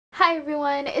Hi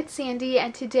everyone, it's Sandy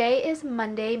and today is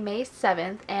Monday, May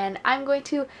 7th and I'm going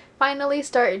to finally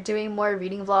start doing more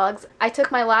reading vlogs. I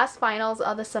took my last finals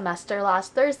of the semester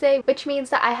last Thursday, which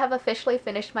means that I have officially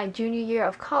finished my junior year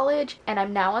of college and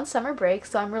I'm now on summer break,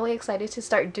 so I'm really excited to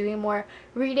start doing more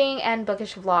reading and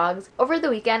bookish vlogs. Over the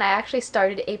weekend I actually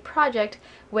started a project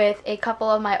with a couple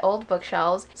of my old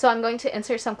bookshelves, so I'm going to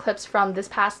insert some clips from this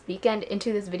past weekend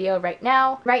into this video right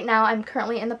now. Right now I'm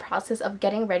currently in the process of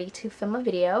getting ready to film a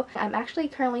video. I'm actually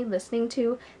currently listening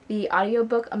to the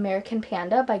audiobook American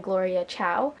Panda by Gloria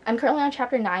Chow. I'm currently on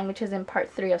chapter 9, which is in part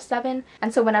 3 of 7,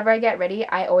 and so whenever I get ready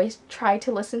I always try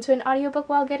to listen to an audiobook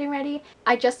while getting ready.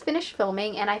 I just finished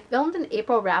filming and I filmed an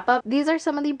April wrap-up. These are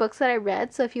some of the books that I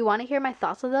read, so if you want to hear my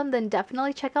thoughts on them then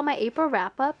definitely check out my April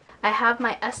wrap-up. I have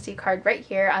my SD card right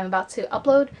here. I'm about to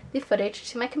upload the footage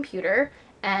to my computer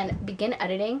and begin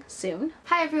editing soon.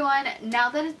 Hi everyone, now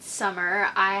that it's summer,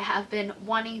 I have been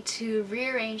wanting to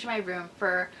rearrange my room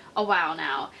for a while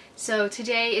now. So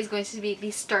today is going to be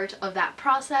the start of that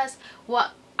process.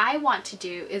 What I want to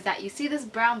do is that you see this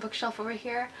brown bookshelf over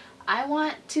here? I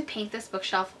want to paint this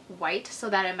bookshelf white so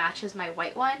that it matches my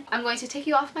white one. I'm going to take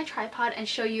you off my tripod and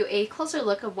show you a closer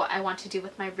look of what I want to do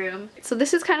with my room. So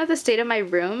this is kind of the state of my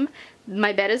room.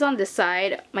 My bed is on this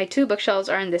side, my two bookshelves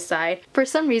are on this side. For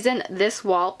some reason this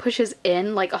wall pushes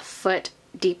in like a foot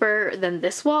deeper than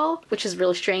this wall, which is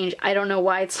really strange. I don't know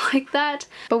why it's like that.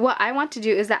 But what I want to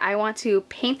do is that I want to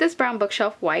paint this brown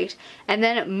bookshelf white and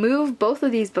then move both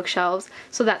of these bookshelves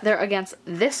so that they're against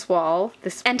this wall,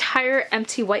 this entire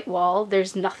empty white wall.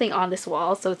 There's nothing on this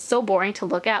wall, so it's so boring to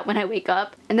look at when I wake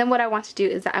up. And then what I want to do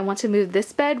is that I want to move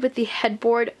this bed with the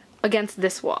headboard against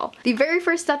this wall. The very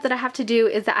first step that I have to do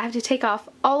is that I have to take off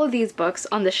all of these books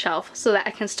on the shelf so that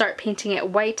I can start painting it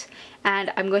white,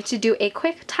 and I'm going to do a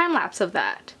quick time lapse of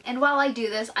that. And while I do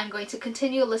this, I'm going to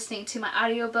continue listening to my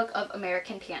audiobook of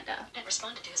American Panda. And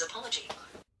responded to his apology.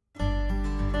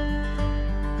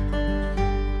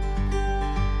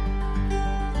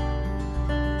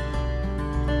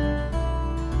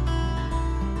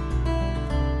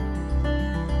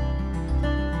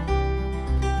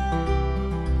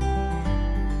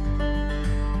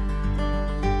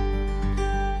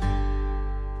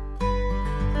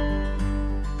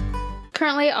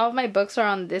 Currently all of my books are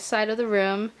on this side of the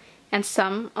room and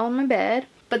some on my bed,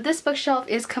 but this bookshelf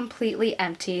is completely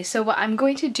empty. So what I'm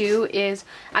going to do is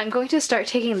I'm going to start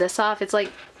taking this off. It's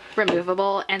like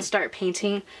removable, and start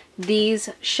painting these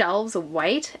shelves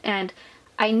white. And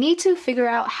I need to figure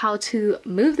out how to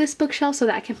move this bookshelf so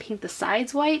that I can paint the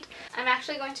sides white. I'm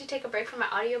actually going to take a break from my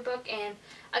audiobook and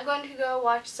I'm going to go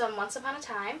watch some Once Upon a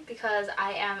Time because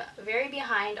I am very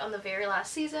behind on the very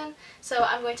last season, so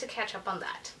I'm going to catch up on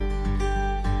that.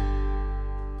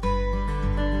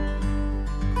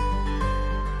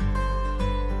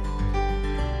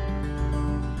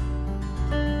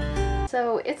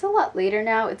 So it's a lot later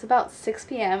now, it's about 6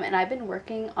 p.m. and I've been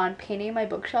working on painting my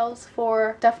bookshelves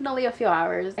for definitely a few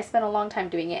hours. I spent a long time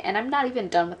doing it and I'm not even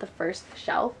done with the first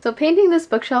shelf. So painting this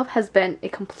bookshelf has been a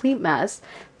complete mess.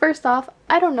 First off,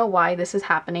 I don't know why this is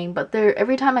happening, but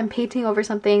every time I'm painting over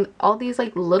something, all these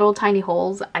like little tiny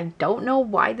holes, I don't know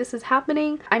why this is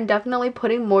happening. I'm definitely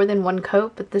putting more than one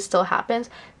coat, but this still happens.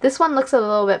 This one looks a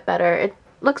little bit better. It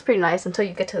looks pretty nice until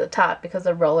you get to the top because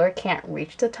the roller can't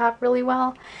reach the top really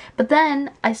well. But then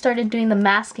I started doing the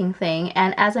masking thing,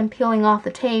 and as I'm peeling off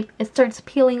the tape, it starts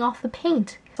peeling off the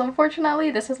paint. So unfortunately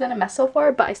this has been a mess so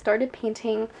far, but I started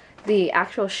painting the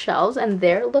actual shelves and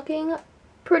they're looking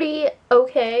pretty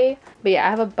okay. But yeah, I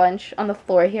have a bunch on the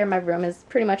floor here. My room is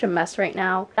pretty much a mess right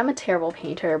now. I'm a terrible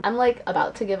painter. I'm like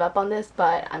about to give up on this,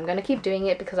 but I'm gonna keep doing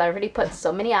it because I already put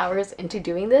so many hours into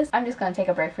doing this. I'm just gonna take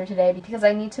a break for today because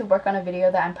I need to work on a video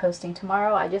that I'm posting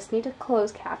tomorrow. I just need to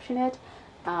close caption it.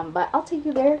 But I'll take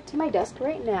you there to my desk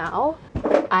right now.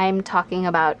 I'm talking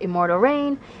about Immortal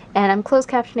Rain and I'm closed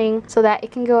captioning so that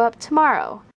it can go up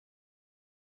tomorrow.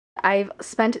 I've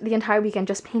spent the entire weekend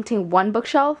just painting one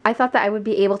bookshelf. I thought that I would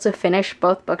be able to finish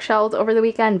both bookshelves over the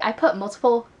weekend. I put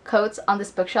multiple coats on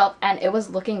this bookshelf and it was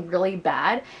looking really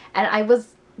bad, and I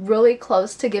was really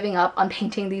close to giving up on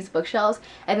painting these bookshelves,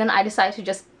 and then I decided to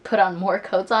just put on more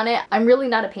coats on it. I'm really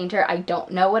not a painter. I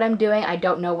don't know what I'm doing. I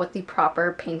don't know what the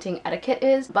proper painting etiquette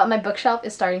is, but my bookshelf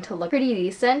is starting to look pretty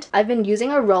decent. I've been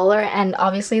using a roller, and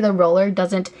obviously the roller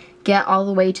doesn't get all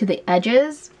the way to the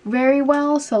edges very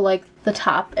well, so like the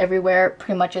top everywhere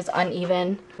pretty much is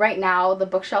uneven. Right now the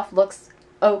bookshelf looks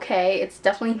okay. It's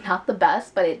definitely not the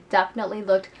best, but it definitely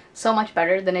looked so much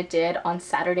better than it did on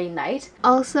Saturday night.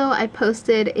 Also, I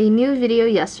posted a new video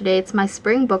yesterday. It's my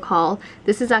spring book haul.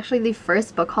 This is actually the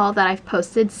first book haul that I've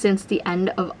posted since the end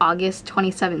of August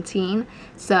 2017.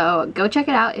 So go check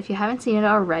it out if you haven't seen it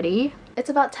already. It's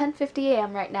about 10:50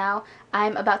 a.m. right now.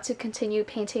 I'm about to continue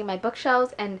painting my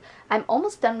bookshelves and I'm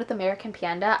almost done with American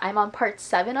Panda. I'm on part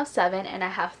 7 of 7 and I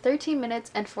have 13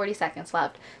 minutes and 40 seconds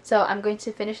left. So I'm going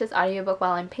to finish this audiobook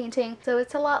while I'm painting. So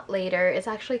it's a lot later. It's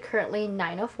actually currently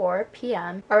 9:04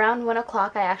 p.m. Around 1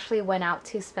 o'clock I actually went out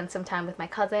to spend some time with my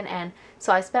cousin, and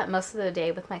so I spent most of the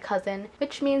day with my cousin,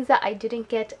 which means that I didn't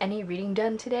get any reading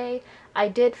done today. I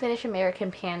did finish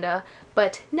American Panda,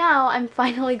 but now I'm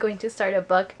finally going to start a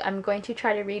book. I'm going to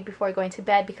try to read before going to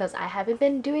bed because I haven't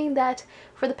been doing that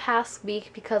for the past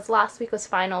week because last week was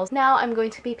finals. Now I'm going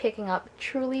to be picking up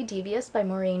Truly Devious by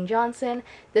Maureen Johnson.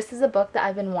 This is a book that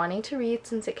I've been wanting to read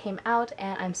since it came out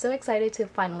and I'm so excited to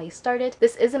finally start it.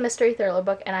 This is a mystery thriller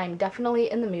book and I'm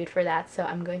definitely in the mood for that, so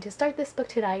I'm going to start this book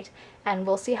tonight and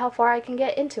we'll see how far I can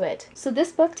get into it. So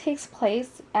this book takes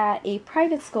place at a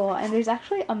private school and there's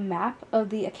actually a map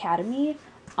of the academy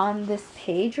on this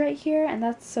page right here, and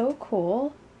that's so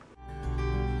cool.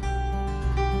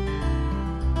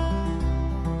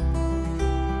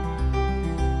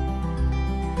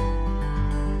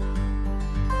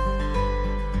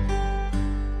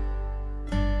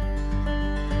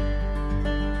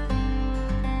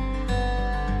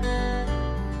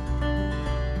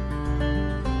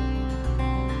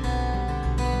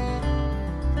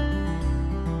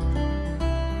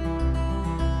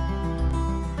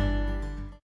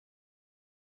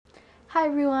 Hi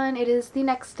everyone, it is the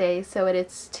next day, so it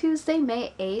is Tuesday,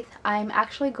 May 8th. I'm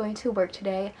actually going to work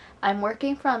today. I'm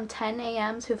working from 10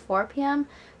 a.m. to 4 p.m.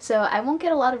 so I won't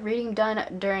get a lot of reading done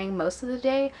during most of the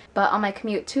day, but on my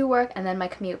commute to work and then my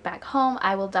commute back home,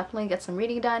 I will definitely get some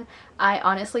reading done. I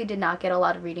honestly did not get a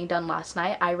lot of reading done last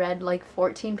night. I read like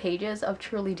 14 pages of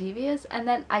Truly Devious and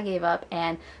then I gave up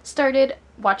and started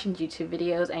watching YouTube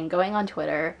videos and going on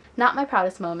Twitter. Not my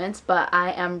proudest moments, but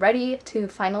I am ready to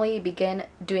finally begin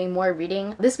doing more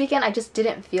reading. This weekend I just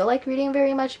didn't feel like reading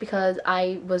very much because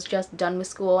I was just done with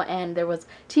school and there was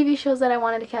TV shows that I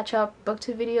wanted to catch up,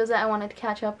 booktube videos that I wanted to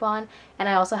catch up on, and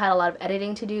I also had a lot of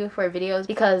editing to do for videos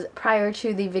because prior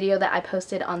to the video that I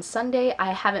posted on Sunday,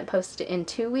 I haven't posted in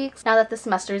 2 weeks. Now that the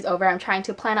semester is over, I'm trying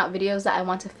to plan out videos that I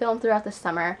want to film throughout the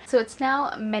summer. So it's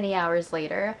now many hours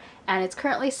later and it's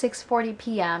currently 6:40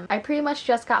 p.m. I pretty much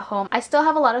just got home. I still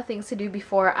have a lot of things to do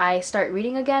before I start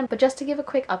reading again, but just to give a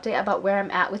quick update about where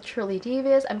I'm at with Truly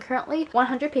Devious, I'm currently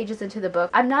 100 pages into the book.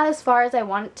 I'm not as far as I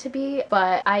want it to be,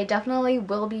 but I definitely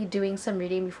will be doing some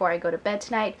reading before I go to bed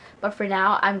tonight. But for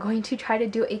now, I'm going to try to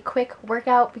do a quick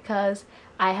workout because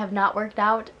I have not worked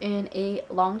out in a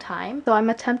long time. So I'm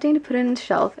attempting to put it in the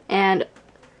shelf and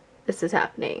this is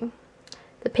happening.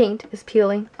 The paint is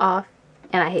peeling off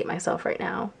and I hate myself right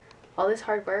now. All this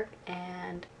hard work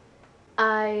and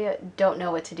I don't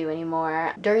know what to do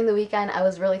anymore. During the weekend I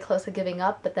was really close to giving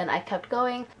up, but then I kept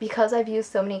going. Because I've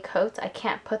used so many coats, I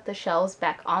can't put the shelves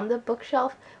back on the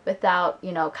bookshelf without,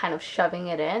 you know, kind of shoving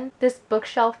it in. This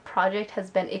bookshelf project has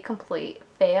been a complete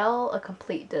fail, a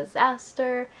complete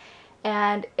disaster,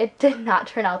 and it did not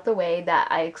turn out the way that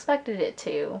I expected it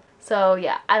to. So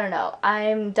yeah, I don't know.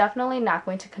 I'm definitely not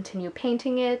going to continue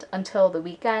painting it until the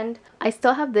weekend. I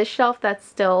still have this shelf that's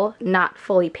still not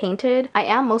fully painted. I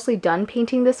am mostly done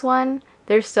painting this one.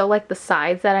 There's still like the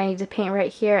sides that I need to paint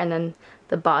right here and then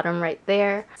the bottom right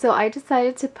there. So I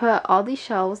decided to put all these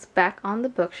shelves back on the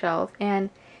bookshelf and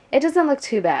it doesn't look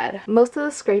too bad. Most of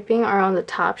the scraping are on the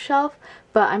top shelf,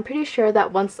 but I'm pretty sure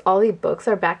that once all the books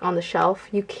are back on the shelf,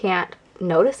 you can't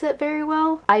notice it very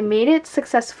well. I made it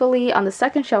successfully on the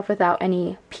second shelf without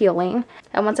any peeling,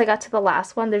 and once I got to the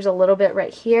last one there's a little bit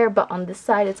right here, but on this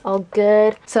side it's all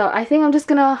good. So I think I'm just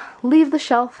gonna leave the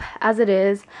shelf as it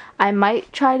is. I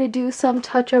might try to do some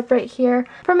touch up right here.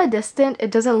 From a distance it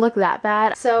doesn't look that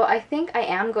bad, so I think I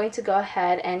am going to go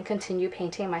ahead and continue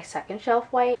painting my second shelf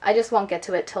white. I just won't get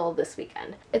to it till this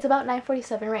weekend. It's about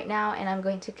 9:47 right now and I'm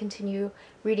going to continue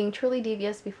reading Truly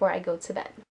Devious before I go to bed.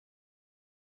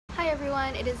 Hi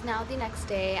everyone, it is now the next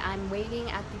day. I'm waiting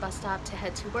at the bus stop to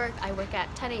head to work. I work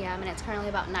at 10 a.m. and it's currently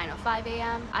about 9:05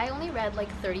 a.m. I only read like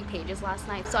 30 pages last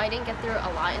night, so I didn't get through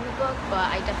a lot in the book, but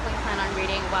I definitely plan on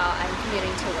reading while I'm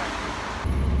commuting to work.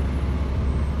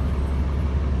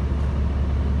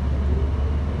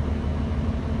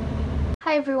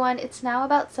 Hi everyone, it's now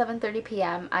about 7:30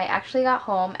 p.m. I actually got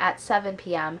home at 7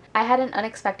 p.m. I had an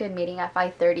unexpected meeting at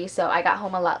 5:30, so I got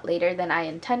home a lot later than I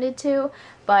intended to,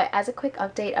 but as a quick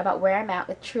update about where I'm at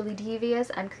with Truly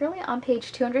Devious, I'm currently on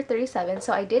page 237,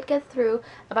 so I did get through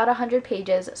about 100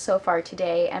 pages so far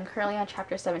today. I'm currently on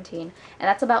chapter 17, and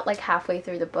that's about like halfway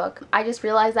through the book. I just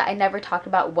realized that I never talked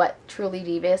about what Truly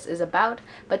Devious is about,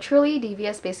 but Truly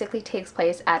Devious basically takes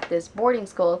place at this boarding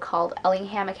school called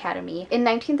Ellingham Academy. In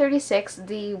 1936,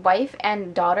 the wife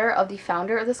and daughter of the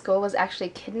founder of the school was actually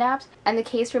kidnapped, and the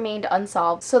case remained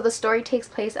unsolved. So the story takes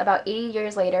place about 80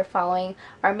 years later, following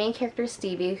our main character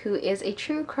Stevie, who is a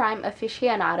true crime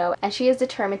aficionado, and she is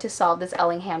determined to solve this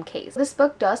Ellingham case. This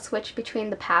book does switch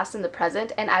between the past and the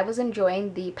present, and I was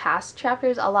enjoying the past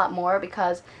chapters a lot more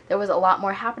because there was a lot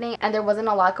more happening and there wasn't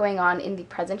a lot going on in the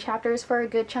present chapters for a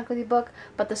good chunk of the book,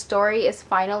 but the story is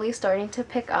finally starting to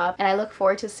pick up, and I look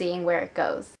forward to seeing where it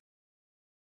goes.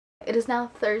 It is now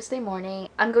Thursday morning.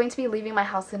 I'm going to be leaving my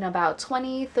house in about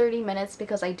 20-30 minutes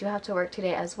because I do have to work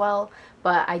today as well,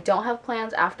 but I don't have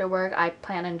plans after work. I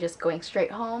plan on just going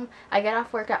straight home. I get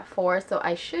off work at 4, so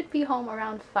I should be home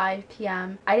around 5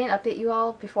 p.m. I didn't update you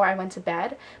all before I went to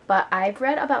bed, but I've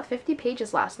read about 50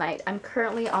 pages last night. I'm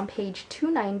currently on page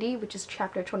 290, which is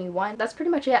chapter 21. That's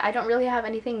pretty much it. I don't really have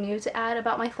anything new to add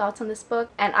about my thoughts on this book,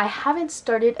 and I haven't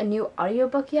started a new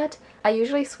audiobook yet. I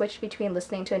usually switch between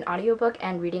listening to an audiobook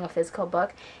and reading a physical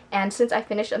book, and since I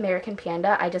finished American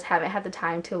Panda, I just haven't had the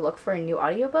time to look for a new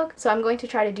audiobook, so I'm going to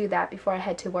try to do that before I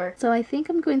head to work. So I think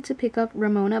I'm going to pick up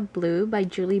Ramona Blue by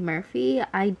Julie Murphy.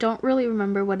 I don't really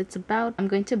remember what it's about. I'm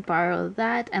going to borrow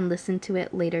that and listen to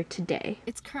it later today.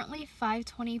 It's currently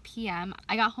 5:20 p.m.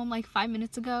 I got home like 5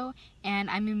 minutes ago, and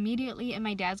I'm immediately in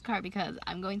my dad's car because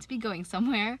I'm going to be going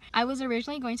somewhere. I was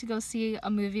originally going to go see a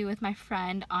movie with my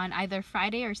friend on either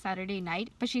Friday or Saturday night,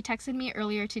 but she texted me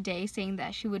earlier today saying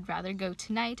that she would rather go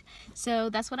tonight, so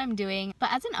that's what I'm doing.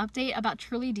 But as an update about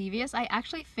Truly Devious, I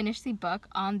actually finished the book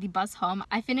on the bus home.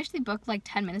 I finished the book like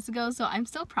 10 minutes ago, so I'm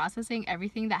still processing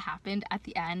everything that happened at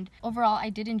the end. Overall, I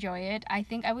did enjoy it. I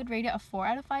think I would rate it a 4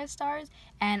 out of 5 stars,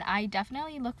 and I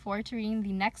definitely look forward to reading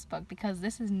the next book because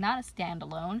this is not a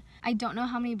standalone. I don't know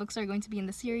how many books are going to be in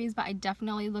the series, but I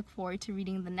definitely look forward to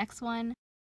reading the next one.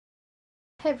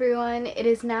 Hey everyone, it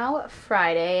is now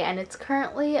Friday and it's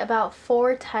currently about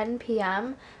 4:10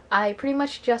 p.m. I pretty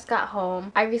much just got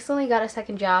home. I recently got a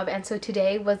second job, and so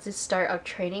today was the start of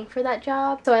training for that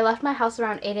job. So I left my house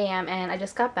around 8 a.m. and I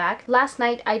just got back. Last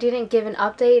night I didn't give an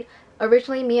update.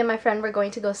 Originally, me and my friend were going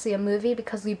to go see a movie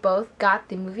because we both got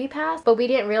the movie pass, but we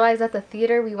didn't realize that the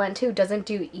theater we went to doesn't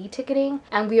do e-ticketing,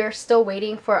 and we are still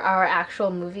waiting for our actual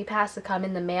movie pass to come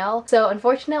in the mail. So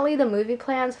unfortunately, the movie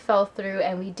plans fell through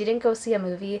and we didn't go see a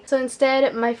movie. So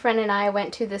instead, my friend and I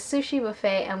went to this sushi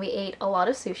buffet and we ate a lot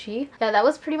of sushi. Yeah, that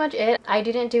was pretty much it. I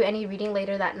didn't do any reading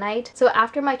later that night. So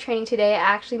after my training today, I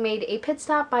actually made a pit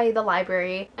stop by the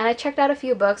library and I checked out a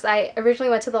few books. I originally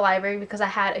went to the library because I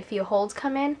had a few holds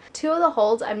come in. Two of the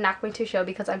holds I'm not going to show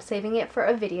because I'm saving it for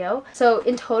a video. So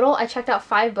in total I checked out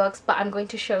 5 books, but I'm going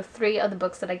to show 3 of the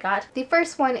books that I got. The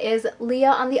first one is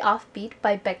Leah on the Offbeat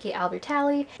by Becky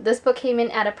Albertalli. This book came in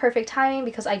at a perfect timing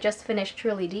because I just finished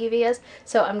Truly Devious,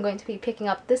 so I'm going to be picking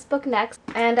up this book next.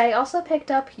 And I also picked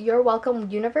up Your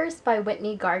Welcome Universe by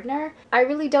Whitney Gardner. I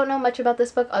really don't know much about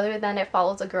this book other than it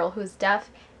follows a girl who's deaf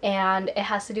and it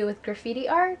has to do with graffiti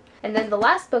art. And then the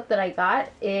last book that I got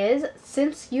is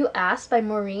Since You Asked by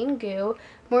Maureen Gu.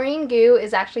 Maureen Gu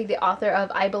is actually the author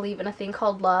of I Believe in a Thing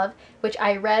Called Love, which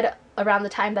I read around the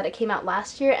time that it came out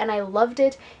last year and I loved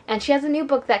it. And she has a new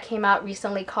book that came out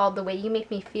recently called The Way You Make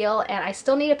Me Feel, and I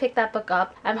still need to pick that book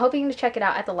up. I'm hoping to check it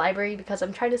out at the library because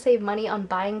I'm trying to save money on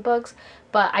buying books,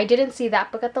 but I didn't see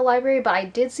that book at the library, but I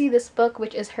did see this book,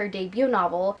 which is her debut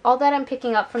novel. All that I'm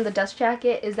picking up from the dust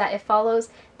jacket is that it follows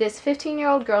this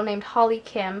 15-year-old girl named Holly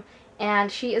Kim,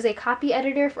 and she is a copy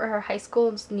editor for her high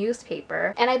school's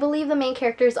newspaper. And I believe the main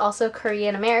character is also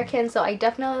Korean American, so I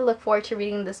definitely look forward to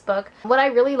reading this book. What I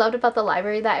really loved about the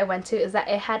library that I went to is that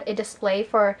it had a display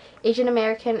for Asian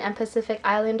American and Pacific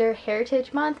Islander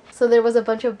Heritage Month. So there was a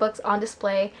bunch of books on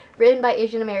display written by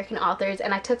Asian American authors,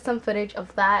 and I took some footage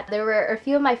of that. There were a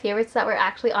few of my favorites that were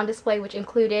actually on display, which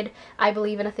included I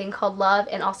Believe in a Thing Called Love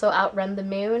and also Outrun the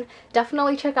Moon.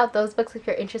 Definitely check out those books if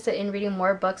you're interested in reading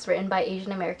more books written by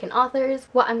Asian American authors.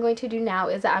 What I'm going to do now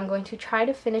is that I'm going to try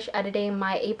to finish editing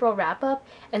my April wrap-up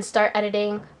and start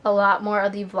editing a lot more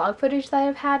of the vlog footage that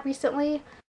I've had recently.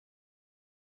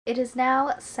 It is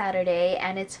now Saturday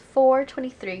and it's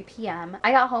 4:23 p.m.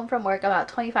 I got home from work about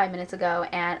 25 minutes ago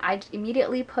and I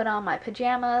immediately put on my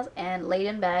pajamas and laid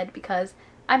in bed because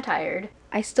I'm tired.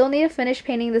 I still need to finish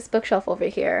painting this bookshelf over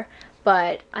here,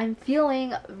 but I'm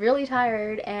feeling really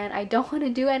tired and I don't want to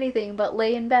do anything but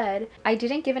lay in bed. I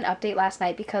didn't give an update last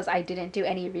night because I didn't do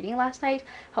any reading last night.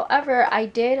 However, I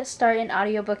did start an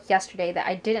audiobook yesterday that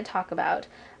I didn't talk about.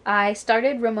 I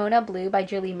started Ramona Blue by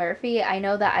Julie Murphy. I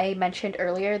know that I mentioned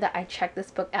earlier that I checked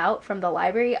this book out from the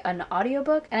library, an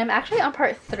audiobook, and I'm actually on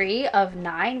part 3 of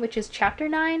 9, which is chapter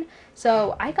 9.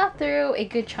 So I got through a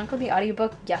good chunk of the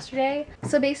audiobook yesterday.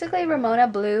 So basically Ramona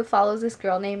Blue follows this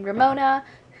girl named Ramona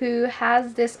who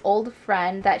has this old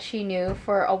friend that she knew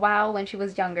for a while when she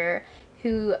was younger,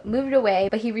 who moved away,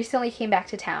 but he recently came back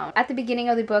to town. At the beginning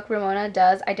of the book, Ramona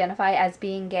does identify as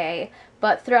being gay,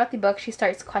 but throughout the book she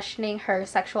starts questioning her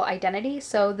sexual identity,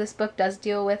 so this book does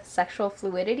deal with sexual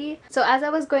fluidity. So as I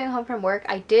was going home from work,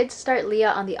 I did start Leah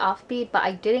on the Offbeat, but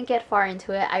I didn't get far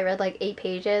into it. I read like 8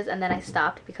 pages and then I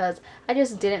stopped because I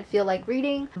just didn't feel like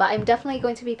reading. But I'm definitely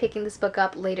going to be picking this book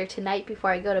up later tonight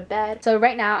before I go to bed. So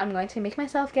right now I'm going to make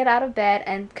myself get out of bed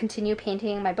and continue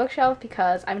painting my bookshelf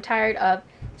because I'm tired of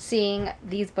seeing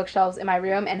these bookshelves in my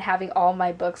room and having all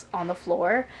my books on the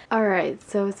floor. Alright,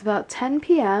 so it's about 10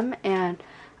 p.m. and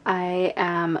I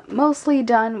am mostly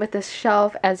done with this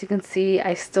shelf. As you can see,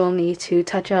 I still need to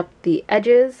touch up the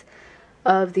edges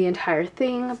of the entire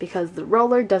thing because the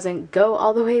roller doesn't go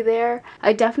all the way there.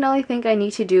 I definitely think I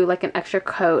need to do like an extra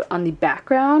coat on the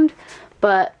background,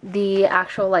 but the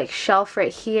actual like shelf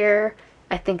right here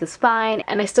I think is fine,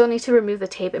 and I still need to remove the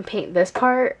tape and paint this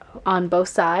part on both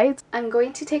sides. I'm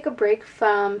going to take a break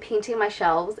from painting my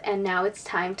shelves, and now it's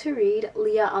time to read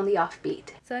Leah on the Offbeat.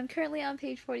 So I'm currently on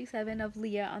page 47 of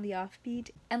Leah on the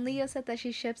Offbeat, and Leah said that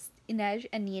she ships Inej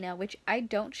and Nina, which I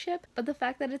don't ship, but the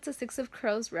fact that it's a Six of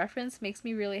Crows reference makes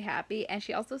me really happy. And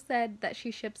she also said that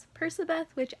she ships Percabeth,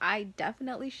 which I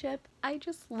definitely ship. I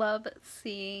just love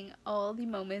seeing all the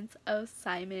moments of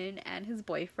Simon and his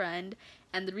boyfriend,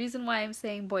 and the reason why I'm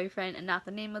saying boyfriend and not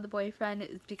the name of the boyfriend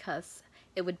is because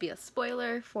it would be a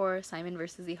spoiler for Simon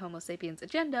versus the Homo sapiens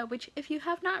agenda, which if you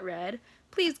have not read,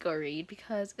 please go read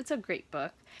because it's a great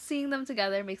book. Seeing them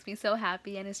together makes me so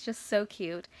happy and it's just so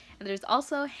cute. And there's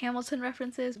also Hamilton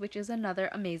references, which is another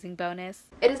amazing bonus.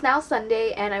 It is now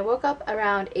Sunday and I woke up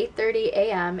around 8:30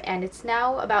 a.m. and it's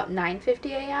now about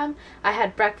 9:50 a.m. I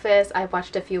had breakfast, I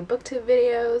watched a few booktube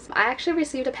videos. I actually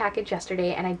received a package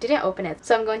yesterday and I didn't open it,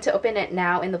 so I'm going to open it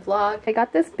now in the vlog. I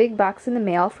got this big box in the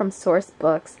mail from Source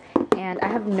Books and I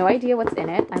have no idea what's in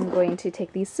it. I'm going to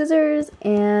take these scissors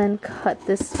and cut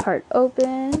this part open.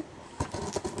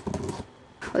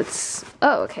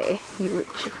 Oh, okay, you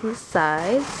reach it from the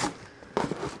sides,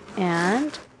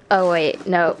 and, oh wait,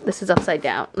 no, this is upside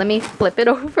down. Let me flip it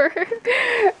over.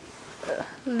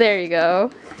 There you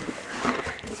go.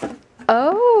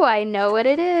 Oh, I know what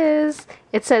it is.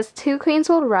 It says 2 queens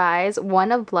will rise,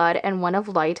 1 of blood and 1 of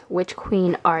light. Which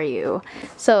queen are you?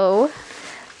 So,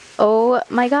 oh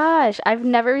my gosh, I've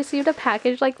never received a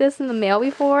package like this in the mail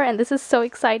before, and this is so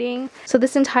exciting. So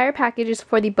this entire package is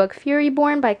for the book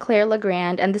Furyborn by Claire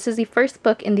Legrand, and this is the first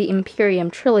book in the Imperium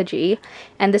trilogy.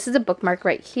 And this is a bookmark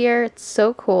right here. It's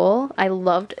so cool. I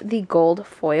loved the gold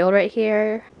foil right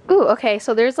here. Ooh, okay,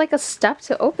 so there's like a step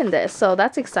to open this, so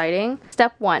that's exciting.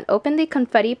 Step 1, open the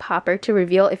confetti popper to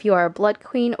reveal if you are a blood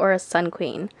queen or a sun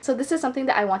queen. So this is something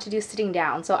that I want to do sitting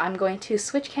down, so I'm going to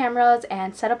switch cameras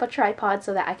and set up a tripod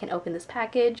so that I can open this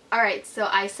package. Alright, so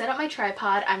I set up my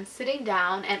tripod, I'm sitting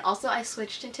down, and also I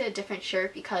switched into a different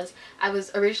shirt because I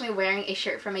was originally wearing a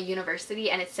shirt from a university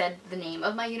and it said the name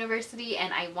of my university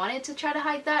and I wanted to try to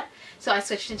hide that, so I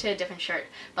switched into a different shirt.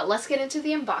 But let's get into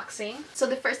the unboxing. So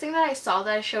the first thing that I saw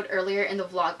that I showed earlier in the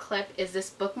vlog clip is this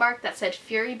bookmark that said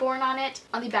Furyborn on it.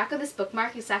 On the back of this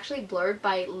bookmark it's actually blurred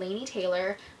by Laini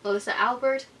Taylor, Melissa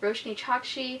Albert, Roshni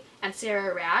Chokshi, and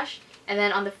Sarah Rash, and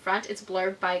then on the front it's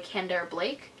blurred by Kandar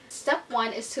Blake. Step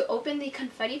 1 is to open the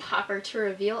confetti popper to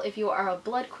reveal if you are a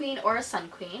blood queen or a sun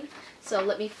queen. So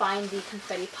let me find the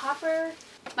confetti popper.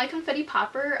 My confetti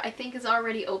popper, I think, is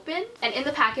already open, and in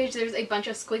the package there's a bunch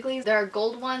of squigglies. There are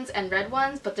gold ones and red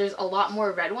ones, but there's a lot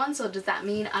more red ones, so does that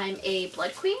mean I'm a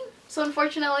blood queen? So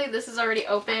unfortunately this is already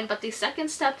open, but the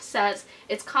second step says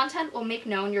its content will make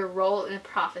known your role in a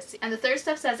prophecy. And the third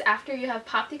step says after you have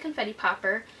popped the confetti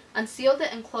popper, unseal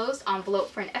the enclosed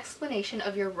envelope for an explanation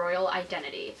of your royal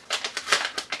identity.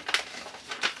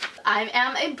 I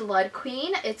am a blood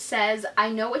queen. It says, I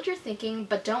know what you're thinking,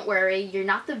 but don't worry, you're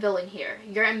not the villain here.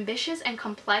 You're ambitious and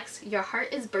complex, your heart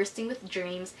is bursting with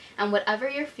dreams, and whatever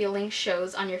you're feeling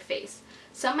shows on your face.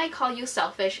 Some might call you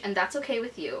selfish, and that's okay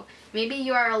with you. Maybe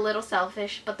you are a little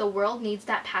selfish, but the world needs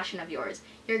that passion of yours.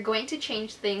 You're going to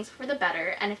change things for the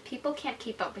better, and if people can't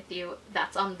keep up with you,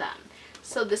 that's on them.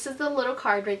 So this is the little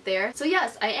card right there. So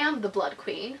yes, I am the Blood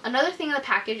Queen. Another thing in the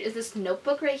package is this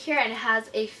notebook right here, and it has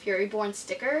a Furyborn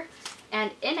sticker.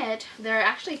 And in it, there are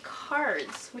actually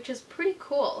cards, which is pretty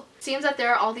cool. It seems that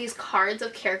there are all these cards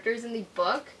of characters in the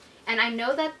book. And I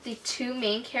know that the two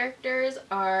main characters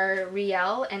are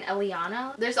Riel and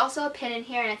Eliana. There's also a pin in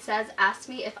here and it says, "Ask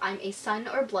me if I'm a sun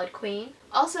or blood queen."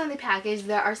 Also in the package,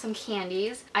 there are some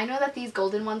candies. I know that these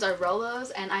golden ones are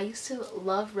Rolos, and I used to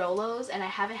love Rolos, and I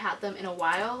haven't had them in a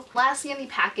while. Lastly in the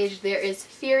package, there is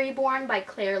Furyborn by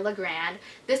Claire Legrand.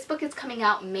 This book is coming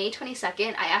out May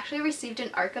 22nd. I actually received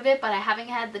an arc of it, but I haven't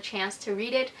had the chance to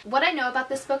read it. What I know about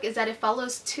this book is that it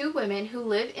follows two women who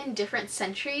live in different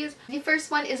centuries. The first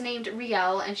one is named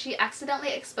Riel, and she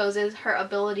accidentally exposes her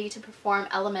ability to perform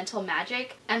elemental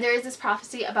magic. And there is this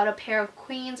prophecy about a pair of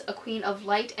queens, a queen of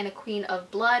light and a queen of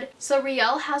blood. So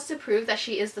Riel has to prove that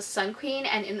she is the Sun Queen,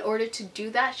 and in order to do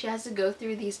that she has to go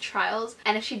through these trials,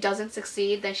 and if she doesn't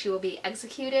succeed then she will be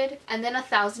executed. And then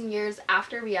 1,000 years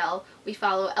after Riel, we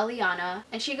follow Eliana,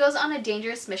 and she goes on a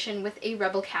dangerous mission with a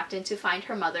rebel captain to find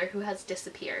her mother who has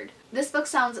disappeared. This book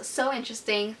sounds so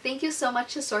interesting. Thank you so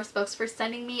much to Sourcebooks for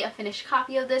sending me a finished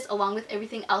copy of this along with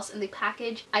everything else in the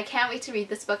package. I can't wait to read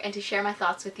this book and to share my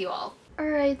thoughts with you all.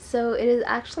 Alright, so it is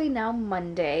actually now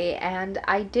Monday, and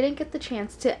I didn't get the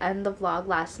chance to end the vlog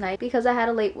last night because I had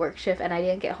a late work shift and I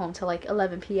didn't get home till like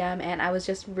 11 p.m. and I was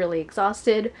just really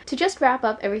exhausted. To just wrap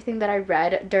up everything that I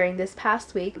read during this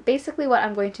past week, basically what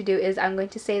I'm going to do is I'm going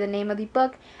to say the name of the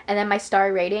book and then my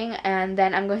star rating, and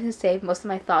then I'm going to save most of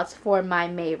my thoughts for my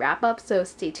May wrap-up, so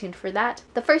stay tuned for that.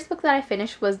 The first book that I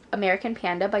finished was American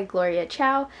Panda by Gloria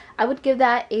Chow. I would give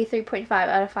that a 3.5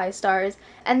 out of 5 stars.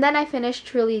 And then I finished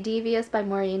Truly Devious by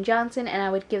Maureen Johnson, and I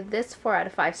would give this 4 out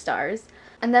of 5 stars.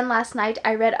 And then last night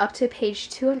I read up to page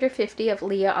 250 of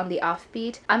Leah on the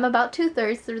Offbeat. I'm about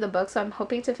 2/3 through the book, so I'm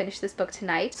hoping to finish this book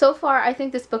tonight. So far I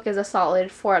think this book is a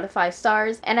solid 4 out of 5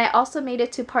 stars, and I also made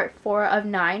it to part 4 of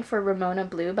 9 for Ramona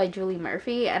Blue by Julie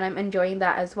Murphy, and I'm enjoying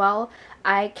that as well.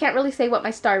 I can't really say what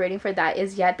my star rating for that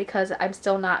is yet because I'm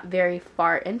still not very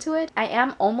far into it. I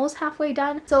am almost halfway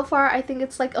done. So far I think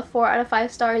it's like a 4 out of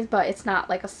 5 stars, but it's not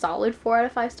like a solid 4 out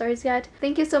of 5 stars yet.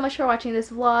 Thank you so much for watching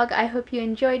this vlog. I hope you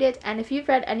enjoyed it, and if you've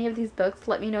read any of these books,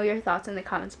 let me know your thoughts in the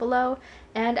comments below,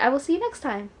 and I will see you next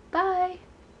time. Bye!